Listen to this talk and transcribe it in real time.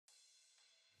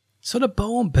So the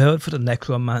bone build for the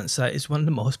Necromancer is one of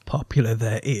the most popular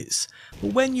there is,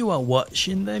 but when you are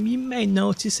watching them you may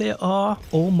notice they are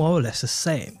all more or less the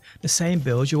same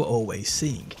build you are always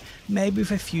seeing, maybe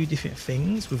with a few different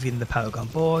things within the Paragon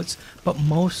boards, but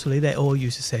mostly they all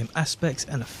use the same aspects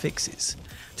and affixes.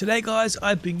 Today guys,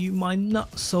 I bring you my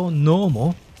not so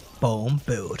normal bone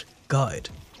build guide.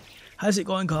 How's it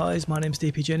going guys, my name's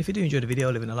DPJ, and if you do enjoy the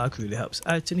video, leaving a like really helps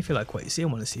out, and if you like what you see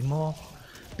and want to see more,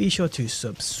 be sure to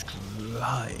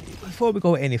subscribe. Before we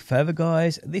go any further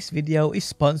guys, this video is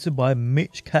sponsored by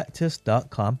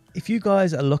MitchCactus.com. If you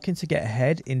guys are looking to get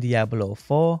ahead in Diablo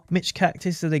 4, Mitch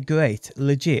Cactus is a great,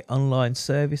 legit online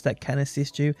service that can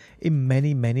assist you in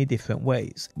many different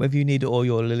ways. Whether you need all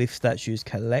your Lilith statues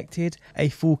collected, a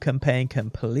full campaign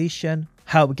completion,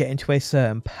 help get into a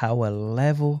certain power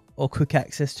level, or quick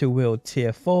access to world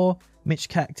tier 4, Mitch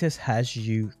Cactus has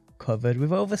you covered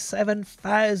with over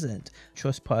 7,000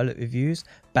 Trustpilot reviews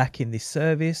backing this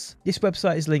service. This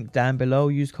website is linked down below.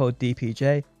 Use code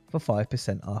DPJ for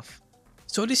 5% off.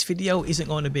 So this video isn't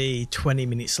going to be 20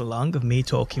 minutes long of me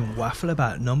talking waffle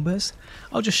about numbers.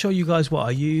 I'll just show you guys what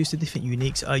I use, the different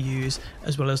uniques I use,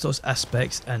 as well as those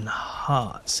aspects and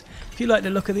hearts. If you like the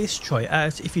look of this, try it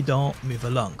out. If you don't, move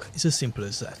along. It's as simple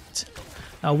as that.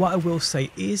 Now what I will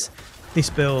say is, this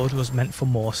build was meant for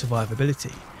more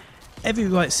survivability. Every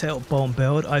right setup bone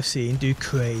build I've seen do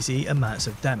crazy amounts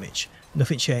of damage.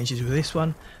 Nothing changes with this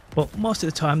one, but most of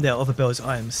the time there are other builds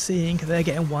I am seeing, they're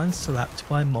getting one slapped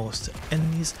by most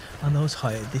enemies on those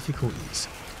higher difficulties.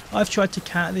 I've tried to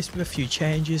counter this with a few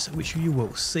changes which you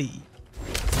will see.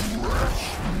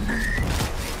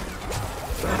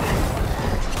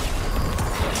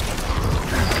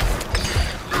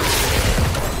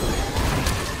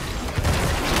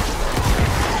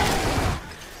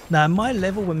 Now my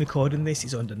level when recording this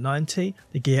is under 90,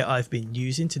 the gear I've been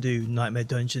using to do nightmare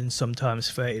dungeons,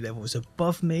 sometimes 30 levels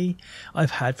above me,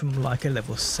 I've had from like a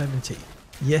level 70.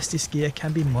 Yes, this gear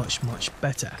can be much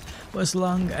better, but as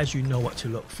long as you know what to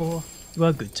look for, you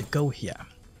are good to go here.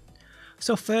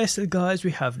 So firstly guys,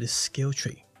 we have this skill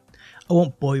tree. I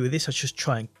won't bore you with this, I'll just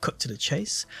try and cut to the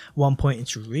chase. One point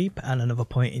into Reap and another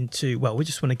point into, well, we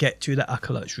just want to get to the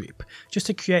Acolyte's Reap, just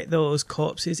to create those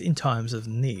corpses in times of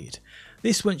need.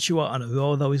 This, once you are on a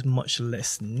roll though, is much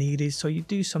less needed, so you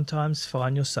do sometimes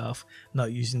find yourself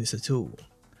not using this at all.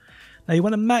 Now you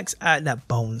want to max out that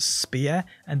bone spear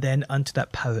and then onto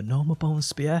that paranormal bone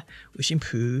spear, which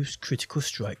improves critical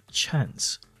strike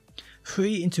chance.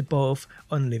 3 into both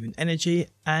unliving energy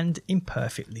and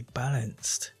imperfectly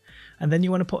balanced. And then you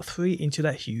want to put 3 into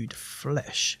that hewed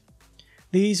flesh.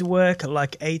 These work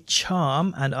like a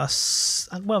charm and are,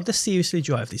 well, they seriously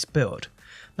drive this build.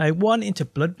 Now 1 into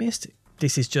blood mist.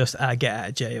 This is just our get out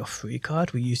of jail free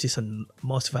card. We use this on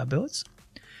most of our builds.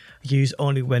 Use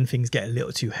only when things get a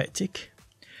little too hectic.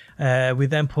 We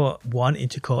then put 1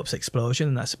 into corpse explosion,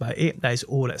 and that's about it. That is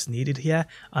all that's needed here,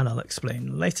 and I'll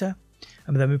explain later.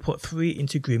 And then we put 3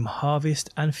 into grim harvest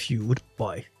and fueled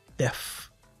by death.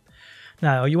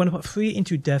 Now you want to put 3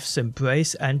 into death's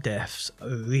embrace and death's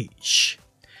reach.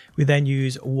 We then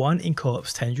use 1 in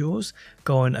corpse tendrils,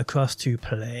 going across to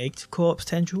plagued corpse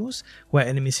tendrils, where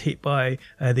enemies hit by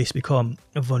this become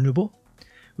vulnerable.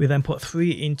 We then put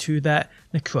 3 into that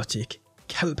necrotic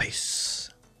carapace.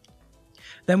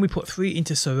 Then we put 3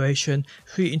 into serration,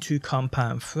 3 into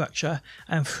compound fracture,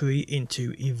 and 3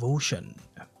 into evulsion.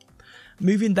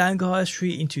 Moving down guys,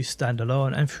 3 into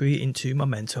standalone and 3 into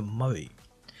momentum mori.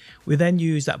 We then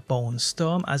use that Bone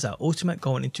Storm as our ultimate,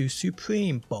 going into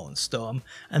Supreme Bone Storm,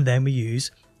 and then we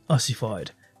use Ossified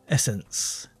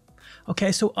Essence.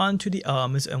 Okay, so on to the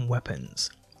armors and weapons.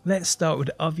 Let's start with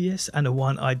the obvious and the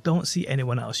one I don't see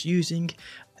anyone else using,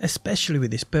 especially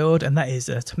with this build, and that is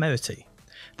the Temerity.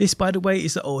 This, by the way,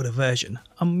 is the older version.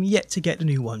 I'm yet to get the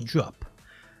new one drop.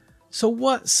 So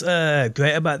what's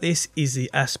great about this is the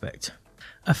aspect.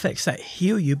 Effects that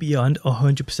heal you beyond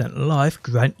 100% life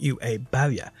grant you a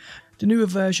barrier. The newer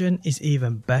version is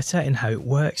even better in how it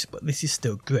works, but this is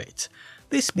still great.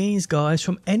 This means guys,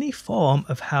 from any form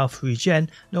of health regen,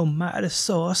 no matter the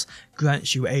source,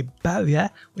 grants you a barrier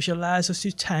which allows us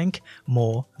to tank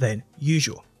more than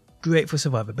usual. Great for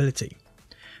survivability.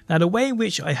 Now the way in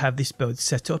which I have this build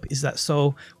set up is that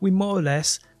so we more or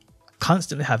less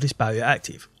constantly have this barrier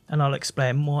active, and I'll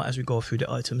explain more as we go through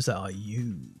the items that I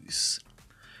use.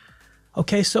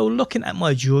 Okay, so looking at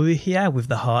my jewelry here with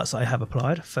the hearts I have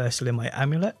applied, firstly my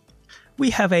amulet. We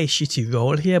have a shitty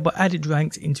roll here, but added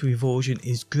ranks into Evulsion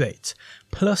is great.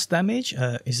 Plus damage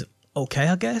is okay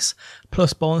I guess,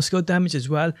 plus bone skill damage as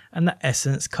well, and the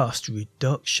essence cost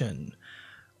reduction.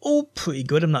 all pretty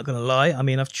good, I'm not gonna lie. I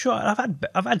mean,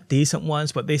 I've had decent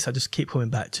ones, but this I just keep coming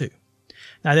back to.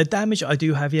 Now the damage I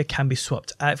do have here can be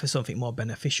swapped out for something more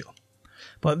beneficial,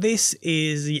 but this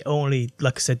is the only,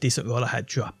 like I said, decent roll I had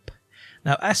drop.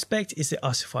 Now Aspect is the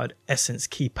Ossified Essence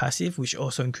key passive, which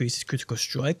also increases critical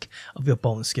strike of your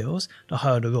bone skills. The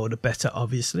higher the roll, the better,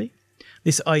 obviously.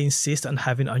 This I insist on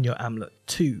having on your amulet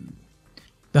too.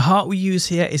 The heart we use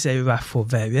here is a Wrathful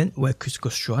variant where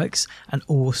critical strikes and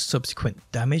all subsequent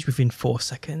damage within 4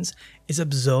 seconds is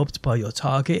absorbed by your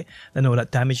target, then all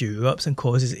that damage erupts and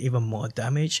causes even more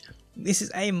damage. This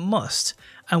is a must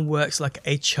and works like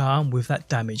a charm with that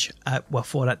damage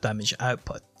for that damage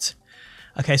output.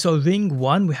 Okay, so ring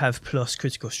 1 we have plus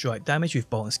critical strike damage with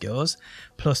bone skills,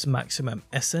 plus maximum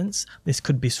essence. This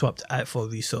could be swapped out for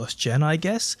resource gen, I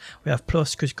guess. We have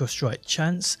plus critical strike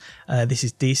chance, this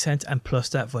is decent, and plus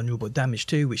that vulnerable damage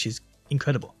too, which is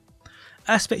incredible.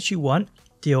 Aspects you want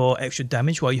deal extra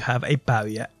damage while you have a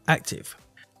barrier active.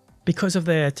 Because of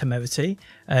their temerity,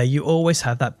 you always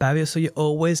have that barrier, so you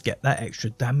always get that extra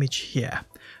damage here.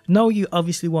 No, you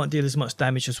obviously won't deal as much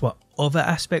damage as what other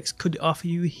aspects could offer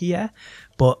you here,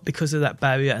 but because of that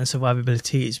barrier and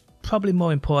survivability, it's probably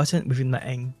more important within the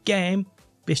end game.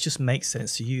 This just makes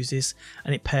sense to use this,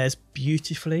 and it pairs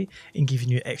beautifully in giving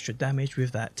you extra damage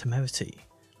with that temerity.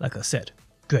 Like I said,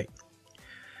 great.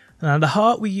 Now the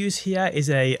heart we use here is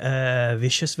a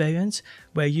vicious variant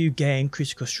where you gain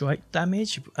critical strike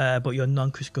damage, but your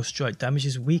non-critical strike damage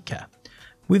is weaker.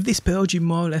 With this build you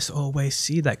more or less always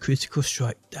see that critical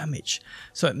strike damage,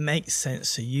 so it makes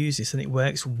sense to use this and it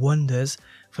works wonders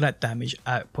for that damage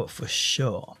output for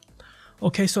sure.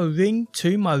 Okay, so ring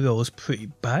 2 my roll is pretty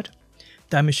bad.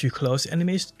 Damage to close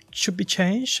enemies should be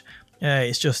changed.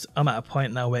 It's just I'm at a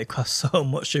point now where it costs so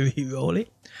much to re-roll it.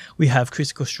 We have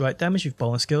critical strike damage with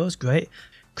bone skills, great.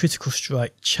 Critical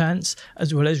strike chance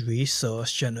as well as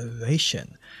resource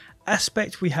generation.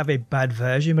 Aspect we have a bad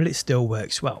version, but it still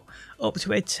works well. Up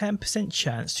to a 10%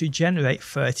 chance to generate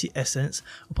 30 essence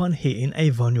upon hitting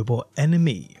a vulnerable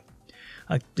enemy.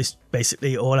 This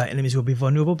basically all our enemies will be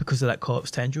vulnerable because of that corpse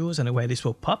tendrils and the way this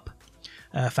will pop,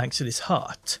 thanks to this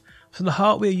heart. So the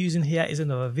heart we're using here is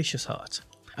another vicious heart,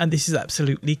 and this is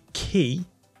absolutely key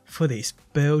for this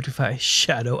build without a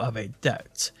shadow of a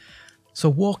doubt. So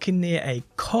walking near a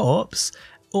corpse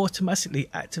automatically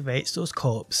activates those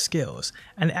corpse skills,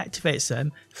 and it activates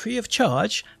them free of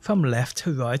charge from left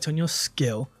to right on your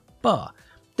skill bar.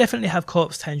 Definitely have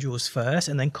corpse tendrils first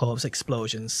and then corpse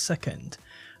explosions second.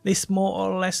 This more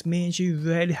or less means you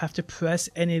rarely have to press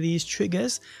any of these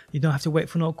triggers, you don't have to wait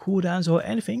for no cooldowns or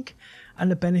anything,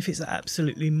 and the benefits are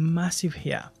absolutely massive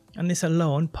here. And this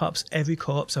alone pops every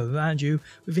corpse around you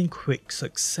within quick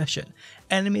succession.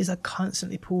 Enemies are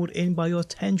constantly pulled in by your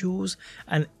tendrils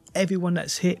and everyone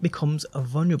that's hit becomes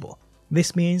vulnerable.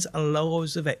 This means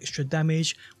loads of extra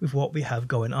damage with what we have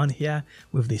going on here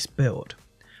with this build.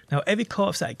 Now every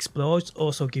corpse that explodes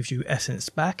also gives you essence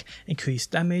back,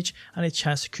 increased damage, and a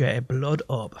chance to create a blood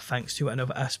orb thanks to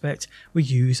another aspect we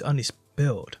use on this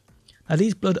build. Now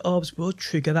these blood orbs will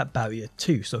trigger that barrier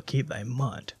too, so keep that in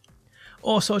mind.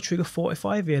 Also trigger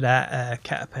Fortify via that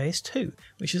catapace too,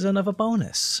 which is another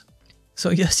bonus.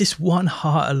 So yes, this one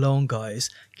heart alone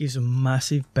guys gives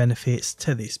massive benefits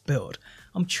to this build.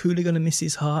 I'm truly going to miss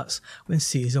these hearts when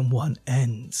season 1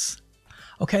 ends.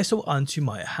 Okay, so on to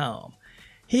my helm.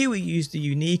 Here we use the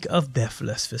unique of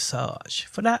Deathless Visage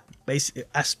for that basic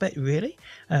aspect really,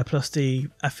 plus the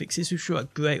affixes which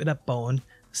work great with that bone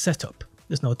setup.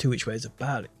 There's no two which ways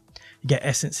about it. You get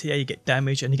essence here, you get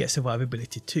damage, and you get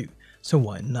survivability too, so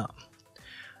why not?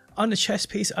 On the chest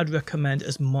piece, I'd recommend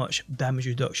as much damage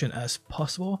reduction as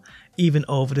possible, even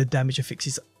over the damage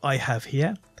affixes I have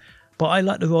here. But I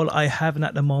like the roll I have, and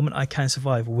at the moment I can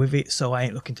survive with it, so I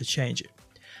ain't looking to change it.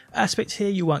 Aspect here,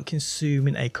 you want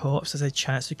consuming a corpse as a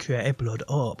chance to create a blood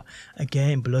orb.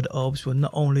 Again, blood orbs will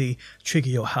not only trigger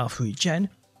your health regen,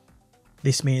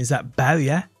 this means that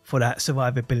barrier for that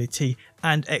survivability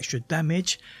and extra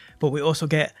damage, but we also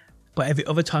get, but every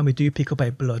other time we do pick up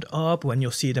a blood orb, when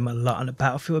you'll see them a lot on the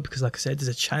battlefield, because like I said, there's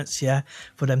a chance here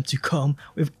for them to come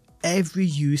with every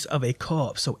use of a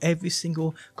corpse. So every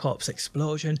single corpse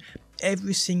explosion,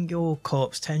 every single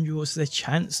corpse tendrils, there's a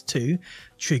chance to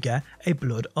trigger a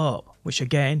blood orb, which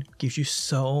again gives you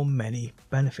so many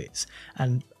benefits.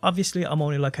 And obviously I'm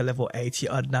only like a level 80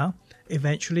 odd now.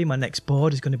 Eventually my next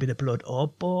board is going to be the blood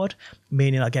orb board,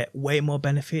 meaning I get way more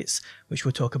benefits, which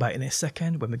we'll talk about in a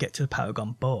second when we get to the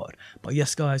Paragon board. But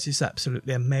yes guys, it's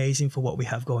absolutely amazing for what we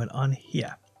have going on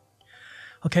here.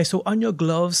 Okay, so on your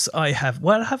gloves, I have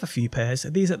a few pairs.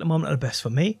 These at the moment are the best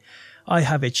for me. I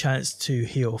have a chance to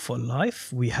heal for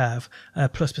life. We have a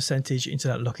plus percentage into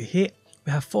that lucky hit.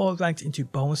 We have 4 ranked into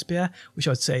Bone Spear, which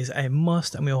I would say is a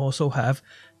must. And we also have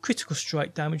critical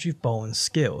strike damage with Bone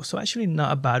Skill. So actually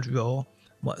not a bad roll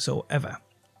whatsoever.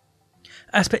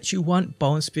 Aspects you want: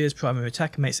 Bone Spear's primary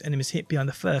attack makes enemies hit beyond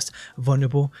the first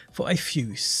vulnerable for a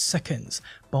few seconds.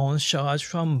 Bone Shards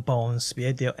from Bone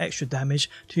Spear deal extra damage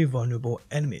to vulnerable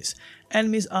enemies.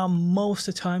 Enemies are most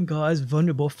of the time, guys,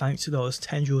 vulnerable thanks to those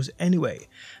tendrils anyway.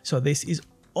 So this is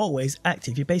always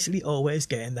active. You're basically always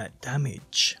getting that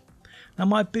damage. Now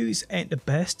my boots ain't the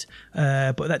best,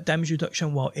 but that damage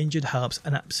reduction while injured helps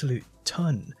an absolute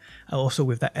ton. Also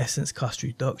with that essence cost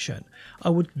reduction. I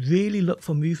would really look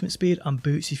for movement speed on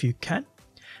boots if you can.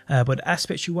 But the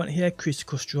aspects you want here: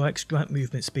 critical strikes grant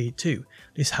movement speed too.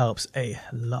 This helps a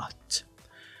lot.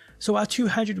 So our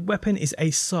 200 weapon is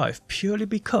a scythe, purely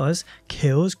because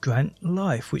kills grant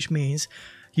life, which means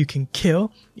you can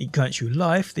kill, it grants you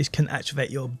life. This can activate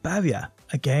your barrier.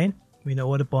 Again, we know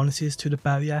what the bonus is to the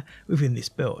barrier within this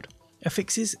build.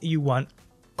 Affixes: you want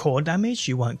core damage,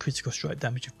 you want critical strike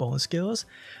damage with bone skills,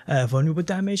 vulnerable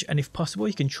damage, and if possible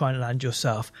you can try and land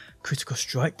yourself critical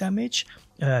strike damage,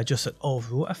 just an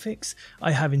overall affix.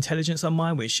 I have intelligence on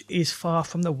mine, which is far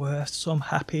from the worst, so I'm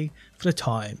happy for the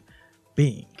time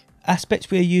being. Aspects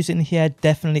we're using here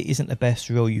definitely isn't the best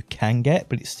roll you can get,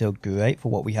 but it's still great for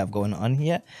what we have going on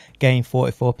here. Gain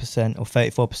 44% or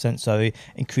 34%, sorry,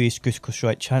 increased critical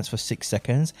strike chance for 6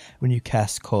 seconds when you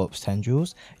cast Corpse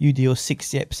Tendrils. You deal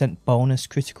 68% bonus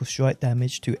critical strike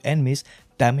damage to enemies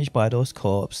damaged by those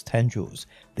Corpse Tendrils.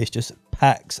 This just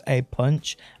packs a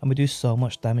punch, and we do so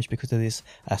much damage because of this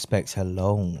aspect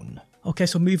alone. Okay,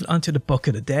 so moving on to the Book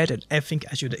of the Dead, and everything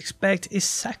as you'd expect is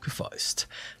sacrificed.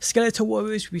 Skeletal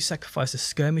Warriors, we sacrifice the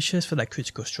Skirmishers for that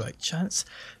critical strike chance.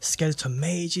 Skeletal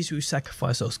Mages, we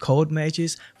sacrifice those Cold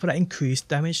Mages for that increased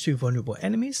damage to vulnerable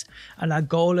enemies. And our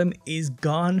Golem is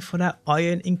gone for that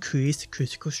Iron increased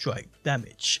critical strike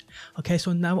damage. Okay,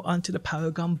 so now on to the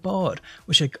Paragon board,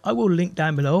 which I will link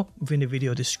down below within the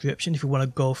video description if you want to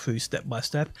go through step by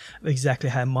step of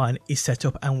exactly how mine is set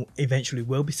up and eventually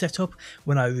will be set up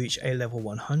when I reach a level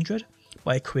 100.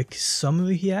 By a quick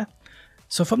summary here.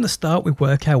 So from the start we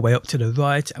work our way up to the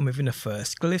right, and within the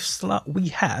first glyph slot we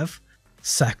have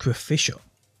Sacrificial.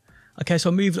 Okay,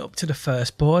 so moving up to the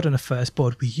first board, and the first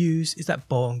board we use is that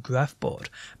Bone Graph board,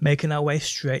 making our way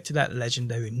straight to that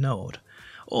legendary node.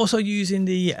 Also using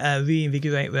the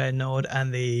Reinvigorate rare node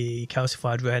and the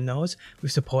Calcified rare nodes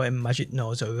with supporting magic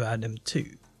nodes around them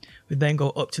too. We then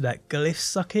go up to that glyph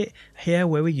socket here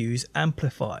where we use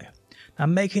Amplify. Now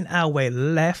making our way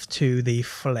left to the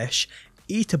Flesh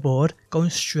Eater board, going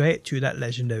straight to that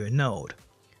legendary node.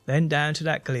 Then down to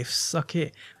that glyph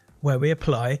socket where we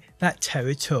apply that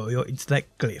Territorial into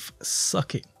that glyph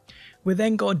socket. We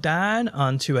then go down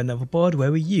onto another board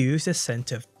where we use the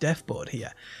Center of Death board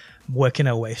here, working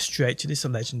our way straight to this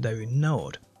legendary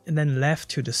node, and then left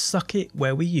to the socket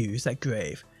where we use that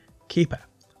Grave Keeper.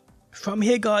 From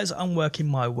here guys, I'm working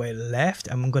my way left,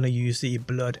 and I'm going to use the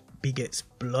Blood Begets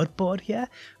Blood board here,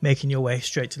 making your way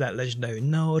straight to that legendary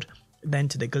node, then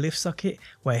to the glyph socket,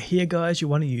 where here guys you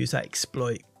want to use that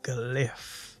Exploit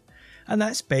glyph. And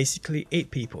that's basically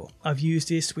it, people. I've used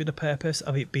this with the purpose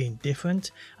of it being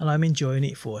different, and I'm enjoying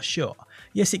it for sure.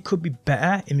 Yes, it could be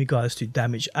better in regards to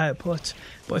damage output,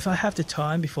 but if I have the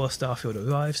time before Starfield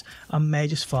arrives, I may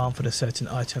just farm for the certain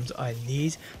items I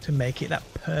need to make it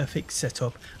that perfect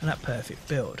setup and that perfect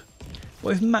build. But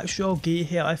with max roll gear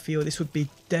here, I feel this would be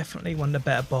definitely one of the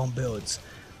better bone builds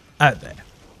out there.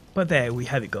 But there we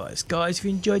have it guys. Guys, if you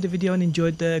enjoyed the video and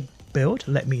enjoyed the build,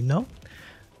 let me know.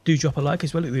 Do drop a like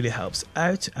as well, it really helps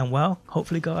out. And well,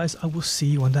 hopefully guys, I will see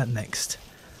you on that next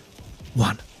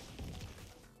one.